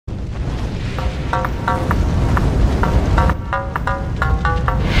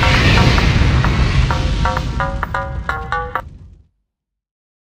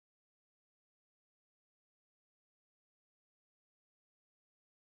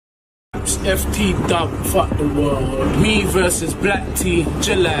Kappz, FT dub, fuck the world. Me versus Black T,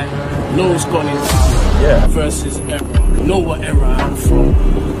 July, Lowe's gone in. Yeah. Versus Era. Know what era I'm from?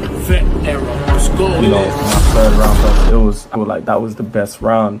 Vet era. Let's go. You know, my third round, I feel like that was the best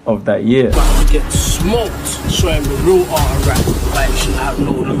round of that year. About to get smoked, showing the real art of rap. Like, you should have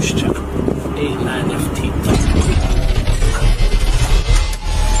no loose check. 8-9 FT dub.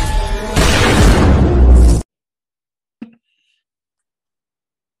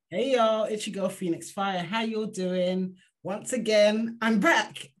 Hey y'all, it's your girl pheonixxfire. How y'all doing? Once again, I'm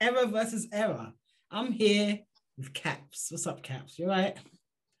back. Era versus Era. I'm here with Kappz. What's up, Kappz? You right?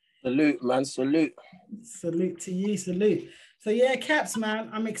 Salute, man. Salute. Salute to you. Salute. So yeah, Kappz, man,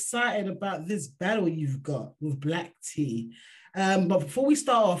 I'm excited about this battle you've got with Black T. But before we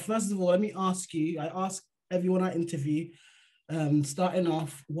start off, first of all, let me ask you. I ask everyone I interview, starting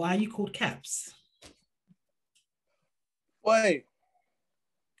off, why are you called Kappz? Wait.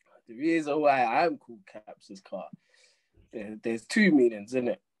 The reason why I'm called Kappz is because there's two meanings in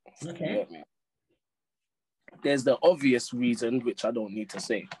it. Okay. There's the obvious reason, which I don't need to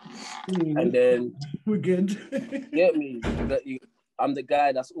say. And then we're good. Get me? I'm the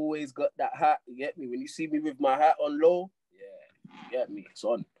guy that's always got that hat. You get me? When you see me with my hat on low, yeah, you get me? It's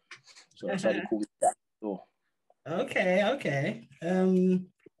on. So that's how they call me that. So. Okay. How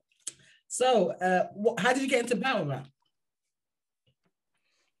did you get into battle rap?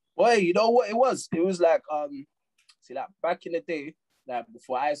 Boy, you know what it was? It was like, like back in the day, like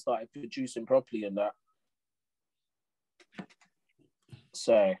before I started producing properly and that.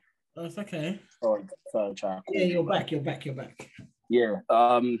 Sorry. Oh, it's okay. Sorry, yeah, you're back. Yeah.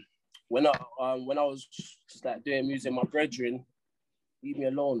 When I was just like doing music, my brethren, leave me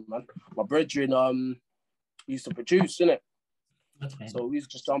alone, man. My brethren used to produce, innit? Okay. So we was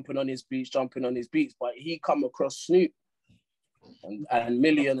just jumping on his beats, but he come across Snoop and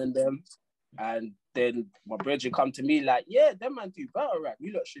Million and them, and then my brethren come to me like, yeah, them man do battle rap.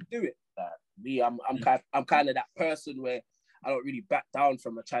 You lot should do it. Like me, I'm kind of that person where I don't really back down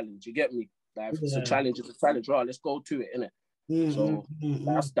from a challenge. You get me? Like if it's a challenge, it's a challenge. Right, let's go to it, innit? So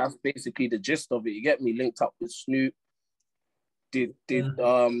that's basically the gist of it. You get me? Linked up with Snoop. Did Gift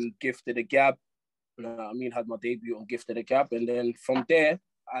of the Gab. I mean, had my debut on Gift of the Gab, and then from there,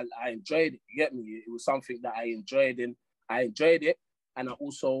 I enjoyed it. You get me? It was something that I enjoyed, and I enjoyed it, and I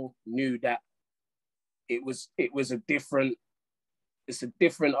also knew that it was a different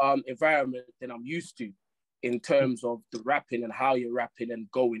environment than I'm used to in terms of the rapping and how you're rapping and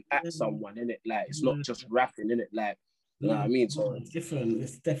going at someone, innit? Like it's not just rapping, innit? Like you know what I mean? So it's different.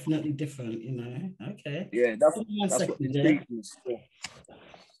 It's definitely different, you know. Okay. Yeah, that's what intrigued me.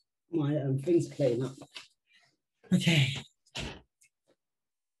 My thing's playing up. Okay.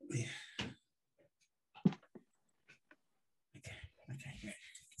 Yeah. Okay.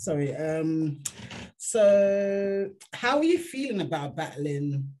 Sorry. So how are you feeling about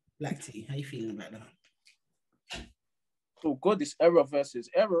battling Black T? How are you feeling about that? So good. It's Era versus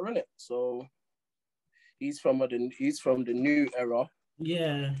Era, innit? So he's from the new era.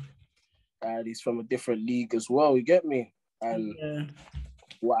 Yeah. And he's from a different league as well. You get me? And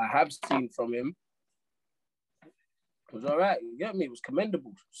what I have seen from him was all right. You get me? It was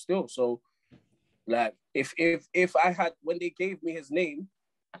commendable still. So like if I had, when they gave me his name,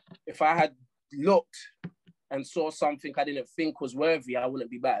 if I had looked and saw something I didn't think was worthy, I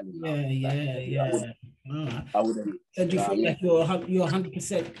wouldn't be battling. I wouldn't. So do you feel like you're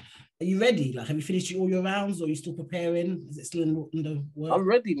 100%? Are you ready? Like, have you finished all your rounds, or are you still preparing? Is it still in the work? I'm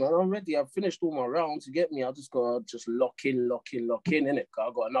ready, man. I'm ready. I've finished all my rounds. You get me? I just gotta lock in, innit?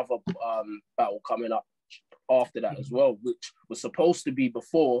 I got another battle coming up after that as well, which was supposed to be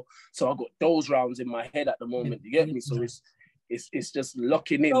before. So I got those rounds in my head at the moment. You get me? So it's just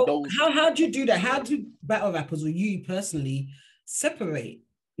locking in those. How do you do that? How do battle rappers, or you personally, separate?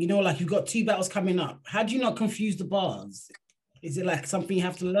 You know, like you've got two battles coming up. How do you not confuse the bars? Is it like something you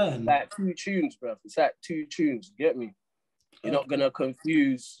have to learn? Like two tunes, bro. It's like two tunes. Get me? You're not gonna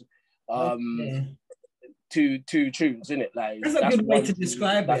confuse two tunes, innit? Like that's a good way to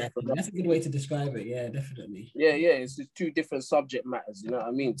describe it. That's a good way to describe it. Yeah, definitely. Yeah. It's just two different subject matters. You know what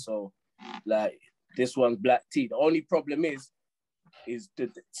I mean? So, like this one's Black T. The only problem is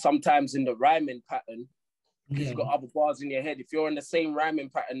that sometimes in the rhyming pattern, because you've got other bars in your head. If you're in the same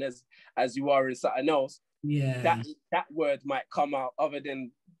rhyming pattern as you are in something else, that word might come out other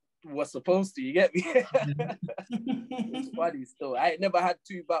than what's supposed to. You get me? It's funny still. I ain't never had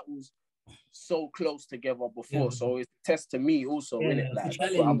two battles so close together before, so it's a test to me also, innit? Like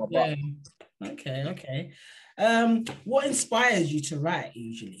that's what I'm about. Okay. What inspires you to write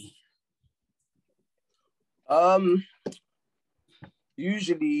usually?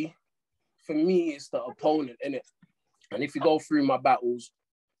 Usually for me, it's the opponent, innit? And if you go through my battles,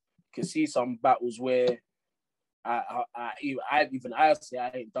 you can see some battles where I say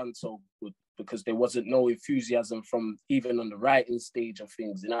I ain't done so good because there wasn't no enthusiasm from even on the writing stage of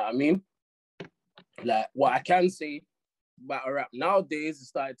things. You know what I mean? Like what I can say about a rap nowadays is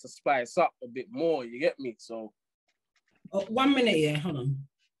starting to spice up a bit more. You get me? So, 1 minute, yeah. Hold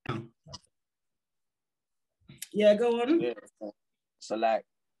on. Yeah, go on. Yeah. So like,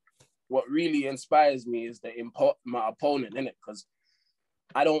 what really inspires me is my opponent, innit? Because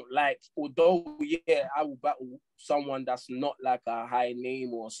I don't like, although, yeah, I will battle someone that's not like a high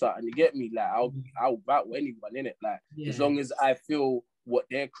name or something. You get me? Like, I'll battle anyone, innit? Like, as long as I feel what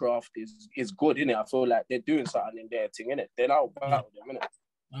their craft is good, innit? I feel like they're doing something in their thing, innit? Then I'll battle them, innit?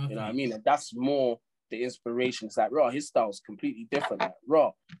 Okay. You know what I mean? And that's more the inspiration. It's like, raw, his style's completely different. Like,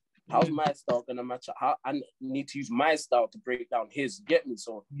 raw, how's my style gonna match up? How I need to use my style to break down his, get me?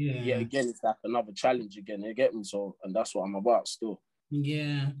 So, yeah, again, it's like another challenge again, you get me? So, and that's what I'm about still.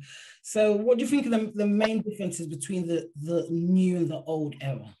 Yeah. So what do you think of the main differences between the new and the old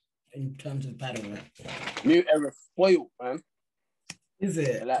era in terms of battle rap? New era spoiled, man. Is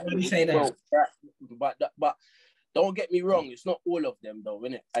it? Like, Let me say that. But don't get me wrong, it's not all of them though,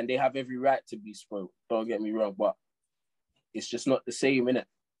 innit? And they have every right to be spoiled. Don't get me wrong, but it's just not the same, innit?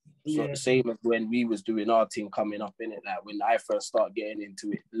 It's not the same as when we was doing our thing coming up, innit? Like when I first started getting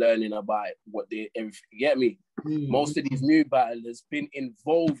into it, learning about what everything, get me? Most of these new battlers been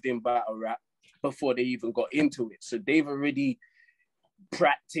involved in battle rap before they even got into it. So they've already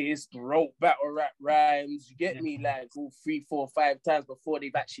practiced, wrote battle rap rhymes, you get me? Like all 3, 4, 5 times before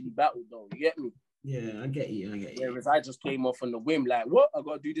they've actually battled though, you get me? Yeah, I get you. Whereas I just came off on the whim, like, what? I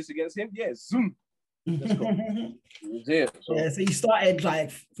got to do this against him? Yeah, zoom. Let's go. So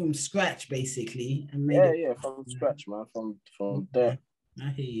from scratch, man, from there. I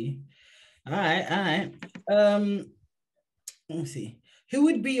hear you. All right. Let me see. Who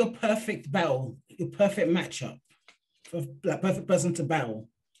would be your perfect battle, your perfect matchup, like perfect person to battle?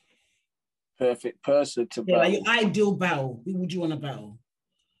 Perfect person to battle. Like your ideal battle. Who would you want to battle?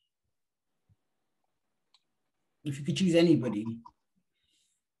 If you could choose anybody.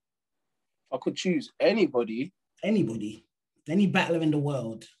 I could choose anybody. Anybody. Any battler in the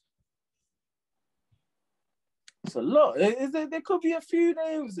world. It's a lot. There could be a few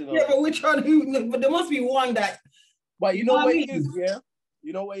names. You know? Yeah, but which one? But there must be one that... But you know what it is, yeah?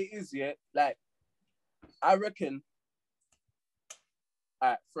 You know what it is, yeah? Like, I reckon,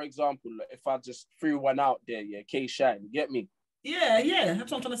 for example, if I just threw one out there, yeah, K-Shine, you get me? Yeah,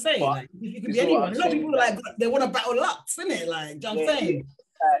 that's what I'm trying to say. But like, it could be anyone. A lot of people like they want to battle Lux, innit? Like, do you know what I'm saying?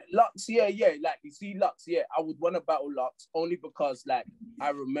 Lux, yeah. Like, you see Lux, yeah. I would want to battle Lux only because, like, I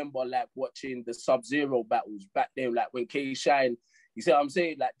remember, like, watching the Sub-Zero battles back then, like, when K-Shine, you see what I'm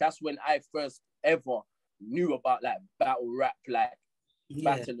saying? Like, that's when I first ever knew about, like, battle rap, like,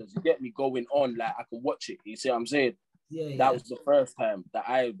 battlers, you get me, going on, like, I can watch it, you see what I'm saying? That was the first time that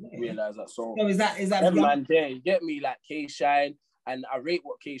I realized that. So is that every man there, you get me, like K-Shine, and I rate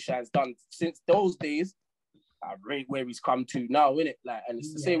what K-Shine's done since those days. I rate where he's come to now, innit? Like, and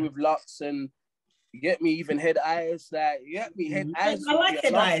it's the same with Lux and you get me, even Head Ice, like, you get me, Head Ice. I like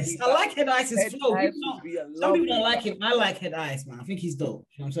Head Ice. I like Head Ice's flow. Some people don't like him. I like Head Ice, man. I think he's dope.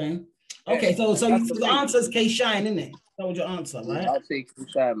 You know what I'm saying? Okay, so the answer is K-Shine, isn't it? That was your answer, right? I'll take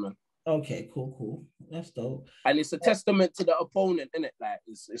K-Shine, man. Okay, cool. That's dope. And it's a testament to the opponent, innit? Like,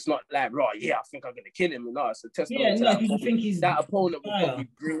 it's not like, right, yeah, I think I'm going to kill him. No, it's a testament to that opponent. That opponent will probably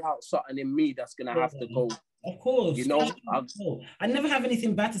bring out something in me that's going to have to go. Of course. You know? I never have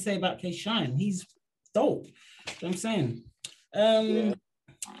anything bad to say about K-Shine. He's dope. You know what I'm saying?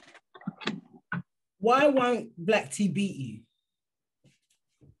 Why won't Black T beat you?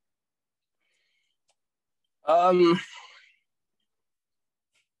 I'm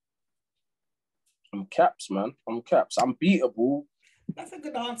Kappz, man. I'm Kappz. I'm beatable. That's a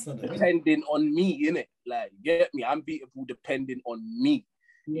good answer, though. Depending on me, innit? Like, you get me? I'm beatable depending on me.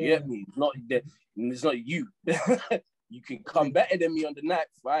 You get me? It's not you. You can come better than me on the night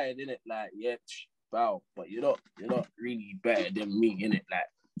fired, innit? Like, wow. But you're not really better than me, innit?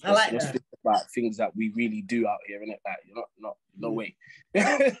 Like, let's think about things that we really do out here, innit? Like, you're not no way.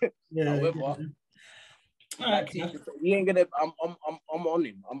 However, he ain't gonna. I'm on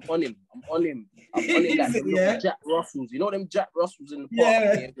him. I'm on him like them Jack Russells. You know them Jack Russells in the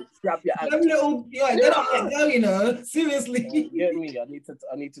park. Grab your hand. Them little, they don't let go, you know. Seriously. You get me? I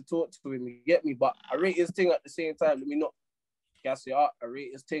need to talk to him. You get me? But I rate his thing at the same time. Let me not gas it up. I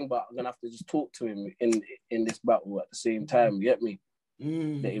rate his thing, but I'm gonna have to just talk to him in this battle at the same time. You get me?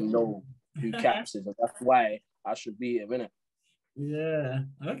 Let him know who Kappz is, and that's why I should beat him, innit? Yeah.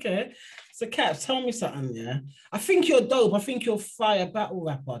 Okay. So, Kappz, tell me something. Yeah. I think you're dope. I think you're fire battle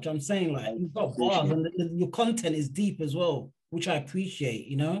rapper. Do you know what I'm saying? Like, you've got bars and your content is deep as well, which I appreciate,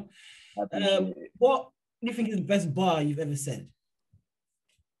 you know? I appreciate it. What do you think is the best bar you've ever said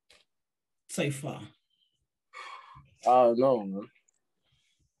so far? Oh no, man.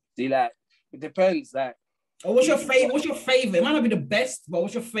 See, like, it depends. Like, Or what's your favorite? What's your favorite? It might not be the best, but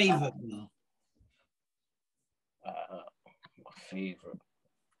what's your favorite? You know? my favorite.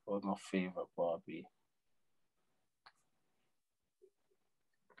 What would my favorite bar be?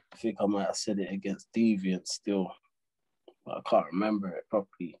 I think I might have said it against Deviant still, but I can't remember it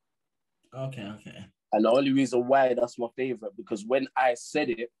properly. Okay. And the only reason why that's my favorite, because when I said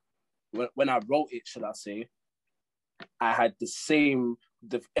it, when I wrote it, should I say, I had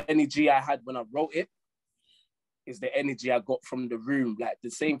the energy I had when I wrote it is the energy I got from the room. Like the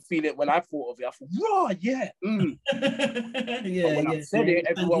same feeling when I thought of it, I thought, raw, yeah. Yeah. But when I said it,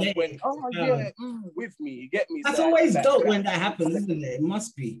 everyone went, oh, yeah, with me. You get me? That's always dope when that happens, isn't it? It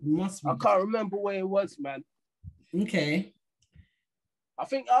must be. I can't remember where it was, man. Okay. I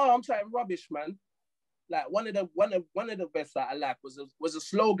think, I'm trying rubbish, man. Like one of the best that I like was a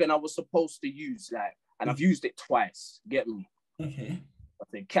slogan I was supposed to use, like, and I've used it twice. Get me? Okay. I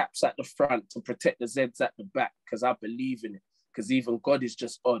think Kappz at the front to protect the Zeds at the back, because I believe in it. Because even God is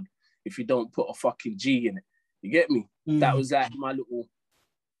just odd if you don't put a fucking G in it. You get me? That was like my little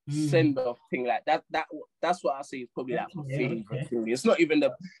send-off thing. Like that's what I say is probably like my favorite thing. It's not even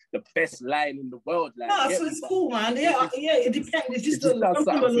the best line in the world. Like, no, so it's cool, man. Yeah, it depends. It's just the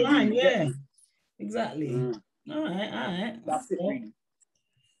line, yeah. Exactly. All right. That's it, really.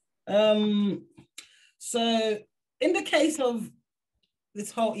 So in the case of this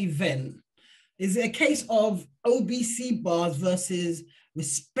whole event, is it a case of OBC bars versus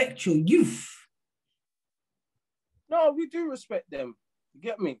respect your youth? No, we do respect them. You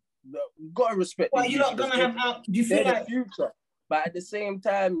get me? We've got to respect well, the you're youth. not gonna have out. Do you feel They're like the future? But at the same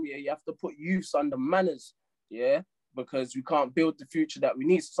time, yeah, you have to put youths under manners, yeah, because we can't build the future that we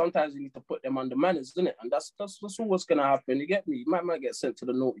need. So sometimes we need to put them under manners, isn't it? And that's all what's gonna happen. You get me? You might get sent to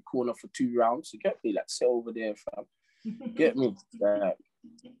the naughty corner for 2 rounds. You get me? Like, sit over there, fam. Get me?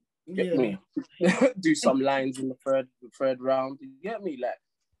 Get me? Do some lines in the third round. You get me? Like,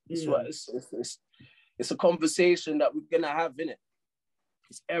 it's a conversation that we're gonna have, innit?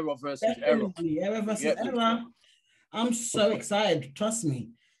 It's era versus era. Era versus era. I'm so excited. Trust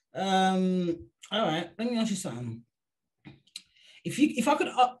me. All right. Let me ask you something. If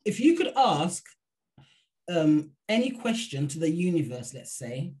you could ask any question to the universe, let's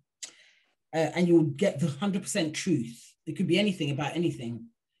say, and you would get the 100% truth. It could be anything about anything.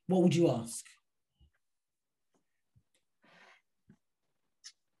 What would you ask?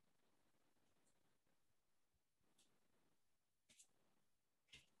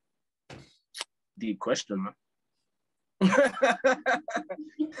 Deep question, man.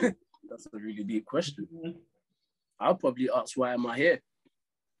 That's a really deep question. I'll probably ask, why am I here?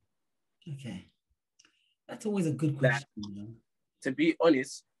 Okay. That's always a good question. To be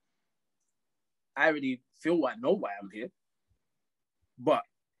honest, I already feel I know why I'm here. But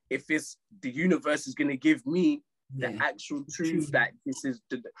if it's the universe is going to give me the actual truth, like this is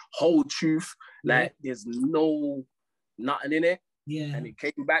the whole truth, like there's nothing in it. Yeah. And it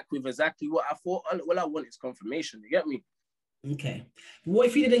came back with exactly what I thought. All I want is confirmation. You get me? Okay. What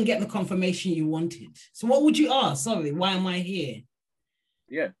if you didn't get the confirmation you wanted? So what would you ask? Sorry, why am I here?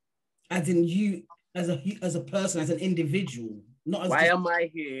 Yeah. As in you, as a person, as an individual. Not as why am I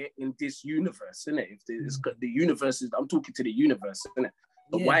here in this universe, innit? If the universe is, I'm talking to the universe, innit?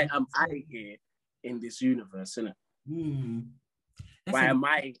 But why am I here in this universe, innit? Why am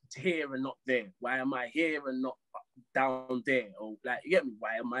I here and not there? Why am I here and not down there? Or like, you get me?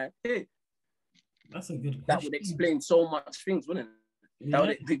 Why am I here? That's a good question. That would explain so much things, wouldn't it?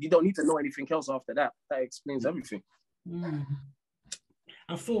 Yeah. You don't need to know anything else after that. That explains everything.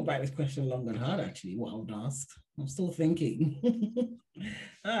 I've thought about this question long and hard, actually, what I would ask. I'm still thinking.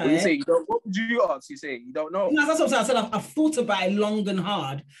 What you say? What would you ask? You say you don't know? No, that's what I said. I've thought about it long and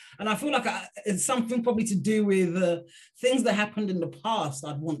hard. And I feel like it's something probably to do with things that happened in the past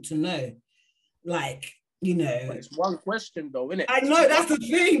I'd want to know. Like, you know. But it's one question, though, isn't it? I know, that's the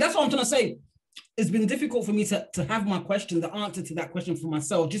thing. That's what I'm trying to say. It's been difficult for me to have my question, the answer to that question for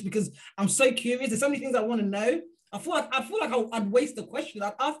myself, just because I'm so curious. There's so many things I want to know. I feel like I'd waste the question.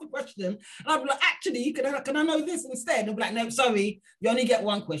 I'd ask the question, and I'd be like, actually, can I know this instead? They'll be like, no, sorry, you only get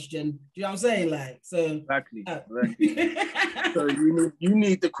one question. Do you know what I'm saying? Like, so exactly. So you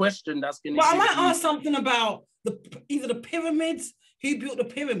need the question that's going to. But I might ask something about either the pyramids, who built the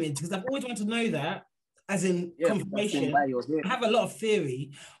pyramids, because I've always wanted to know that, as in Yeah, that's confirmation. why you're here. I have a lot of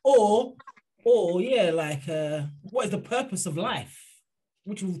theory, or yeah, like what is the purpose of life?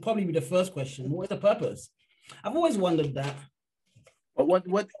 Which will probably be the first question. What is the purpose? I've always wondered that. But what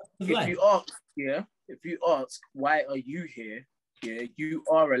Of if life. you ask, yeah, if you ask why are you here, yeah, you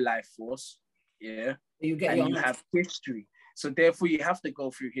are a life force, yeah, You get and your you answer. have history. So therefore you have to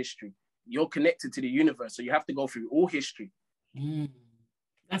go through history. You're connected to the universe, so you have to go through all history.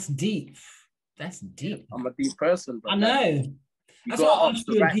 That's deep. That's deep. I'm a deep person, bro. I know. You That's why gotta I ask asked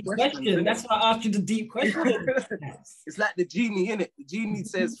the you a right deep questions, question. innit? That's why I asked you the deep question. It's like the genie, innit? The genie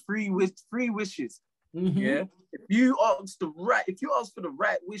says three wishes. Mm-hmm. Yeah. If you ask for the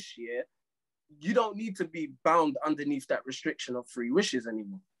right wish, yeah, you don't need to be bound underneath that restriction of 3 wishes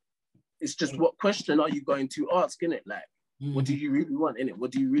anymore. It's just what question are you going to ask, innit? Like, what do you really want, innit?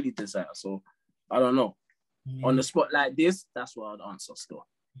 What do you really desire? So I don't know. On the spot like this, that's what I'd answer still.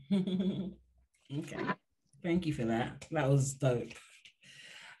 Okay. Thank you for that. That was dope.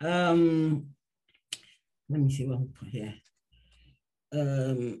 Let me see what I'll put here.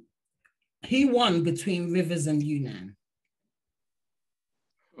 He won between Rivers and Yunnan.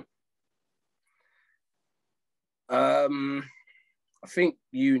 I think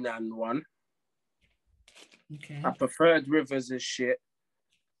Yunnan won. Okay. I preferred Rivers' shit.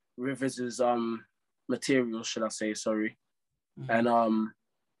 Rivers' material, should I say, sorry. And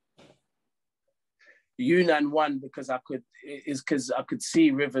Yunnan won because I could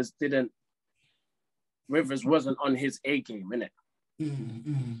see Rivers wasn't on his A game, innit?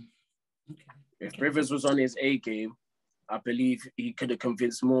 Okay. If Rivers was on his A game, I believe he could have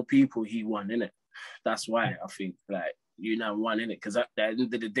convinced more people he won, innit? That's why I think like Yunnan won, innit? Because at the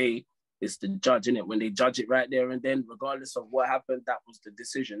end of the day, it's the judge, innit? When they judge it right there and then, regardless of what happened, that was the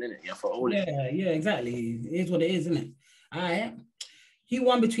decision, innit? Yeah, for all yeah, exactly. It is what it is, isn't it? All right. He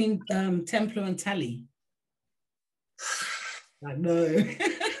won between Templar and Tally. I know.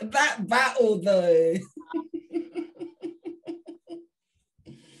 That battle, though.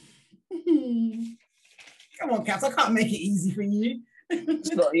 Come on, Kappz. I can't make it easy for you.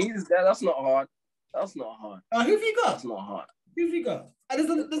 It's not easy. That's not hard. That's not hard. Who have you got? That's not hard. Who have you got? There's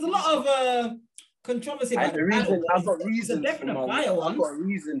a lot of controversy about the battle. I've got reasons. It's a definite fire one. I've got a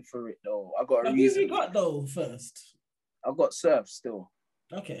reason for it, though. I've got a Who have reason. you got, though, first? I've got Surf still.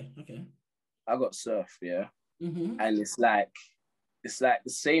 Okay. I got Surf, yeah. Mm-hmm. And it's like the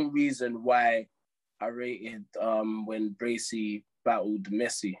same reason why I rated when Bracy battled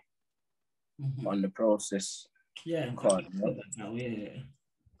Messi on the process. Yeah. Card, Yeah.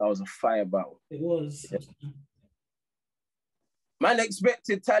 That was a fire battle. It was. Yeah. Man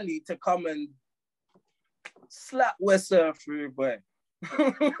expected Tally to come and slap West Surf through, boy.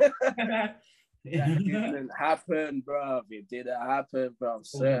 That didn't happen, bro. It didn't happen, bro.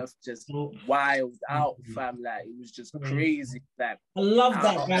 Surf just wild out, fam. Like, it was just crazy. Like, I love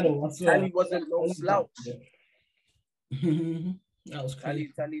that battle. Tally wasn't no slouch. That was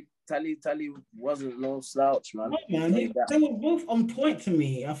crazy. Tally wasn't no slouch, man. Oh, man, they were both on point to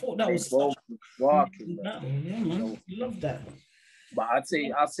me. I thought that was both walking. battle. Yeah, man. Love that. But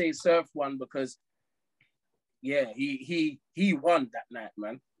I'd say Surf won because yeah, he won that night,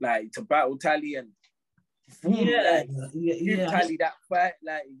 man. Like, to battle Tally and give Tally that fight,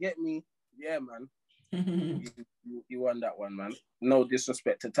 like, you get me? Yeah, man. you won that one, man. No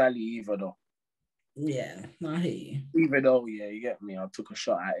disrespect to Tally either, though. Yeah, I hear you. Even though, yeah, you get me. I took a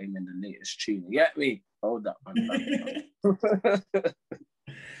shot at him in the latest tune. You get me? Hold that one.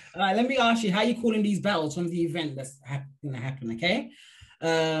 All right, let me ask you, how you calling these battles from the event that's going to happen, okay?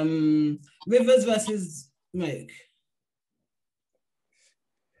 Rivers versus Moke.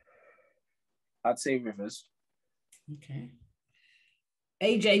 I'd say Rivers. Okay.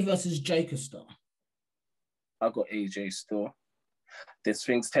 AJ versus Joker Star. I got AJ still. This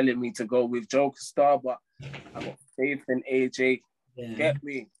thing's telling me to go with Joker Star, but I got faith in AJ. Yeah. Get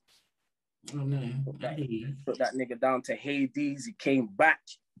me? Oh no. Put that nigga down to Hades. He came back.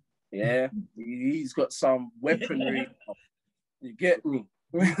 Yeah. He's got some weaponry. You get me?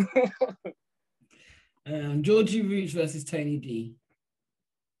 Georgie Roots versus Tony D.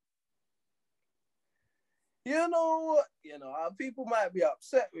 You know what? People might be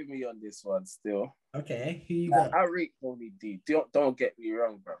upset with me on this one still. Okay, who you got? I rate Tony D. Don't get me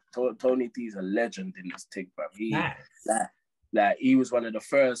wrong, bro. Tony D's a legend in this thing, bro. He was one of the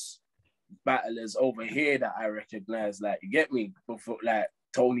first battlers over here that I recognize. Like, you get me? Before, like,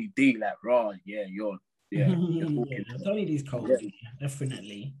 Tony D, like, raw, you're Tony D's cold, yeah,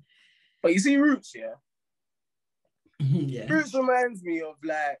 definitely. But you see Roots, yeah? Yeah. Roots reminds me of,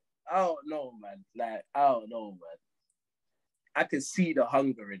 like, I don't know, man. I can see the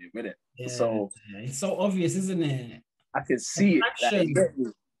hunger in him, innit? Yeah, So it's so obvious, isn't it? I can see it. Like, Action. you get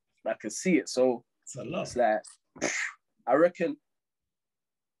me? I can see it. So It's a lot. it's like, I reckon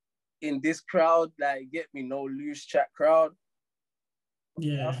in this crowd, like, get me, no loose chat crowd.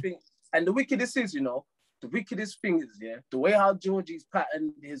 Yeah. I think, and the wickedest is, you know, the wickedest thing is, yeah, the way how Georgie's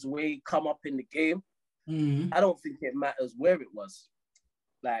patterned his way come up in the game, I don't think it matters where it was.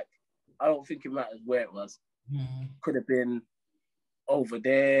 Like, I don't think it matters where it was. Could have been over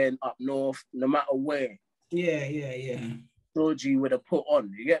there and up north, no matter where. Yeah. Georgie would have put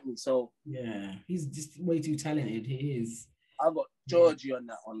on, you get me? So yeah, he's just way too talented. He is. I got Georgie on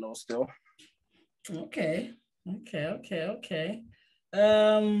that one though still. Okay.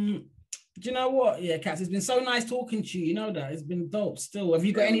 Do you know what? Yeah, Kappz, it's been so nice talking to you. You know that. It's been dope still. Have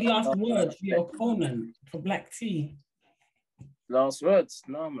you got any last words for your opponent, for Black T? Last words?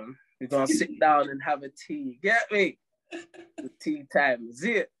 No, man. We're going to sit down and have a tea. Get me? The tea time. Is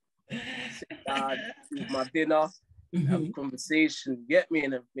it? Sit down, eat my dinner, have a conversation. Get me?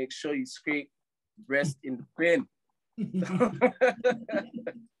 And make sure you scrape breast in the bin.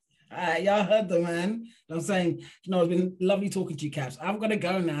 Y'all heard the man. I'm saying, you know, it's been lovely talking to you, Kappz. I'm gonna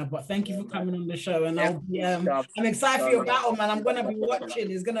go now, but thank you for coming on the show. And I'll be, I'm excited for your battle, man. I'm gonna be watching.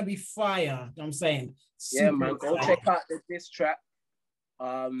 It's gonna be fire. I'm saying, yeah, man. Go check out the diss track.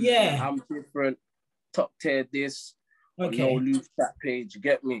 I'm different. Top tier this. Okay. No loose that page. You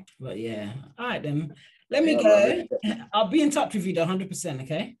get me? But yeah. All right then. Let me go. I'll be in touch with you, 100%.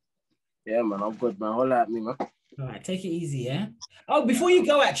 Okay. Yeah, man. I'm good, man. Holla at me, man. All right, take it easy, yeah? Oh, before you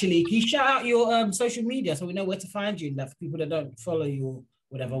go, actually, can you shout out your social media so we know where to find you? That for people that don't follow you or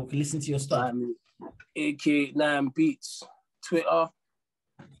whatever, we can listen to your stuff. AK9 Beats, Twitter,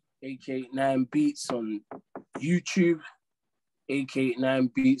 AK9 Beats on YouTube,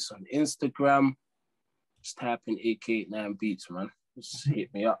 AK9 Beats on Instagram. Just type in AK9 Beats, man. Just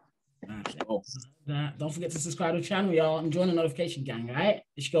hit me up. Okay. Oh. Don't forget to subscribe to the channel, y'all, and join the notification gang, all right?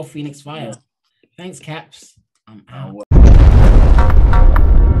 It's your pheonixxfire. Thanks, Kappz. I'm out.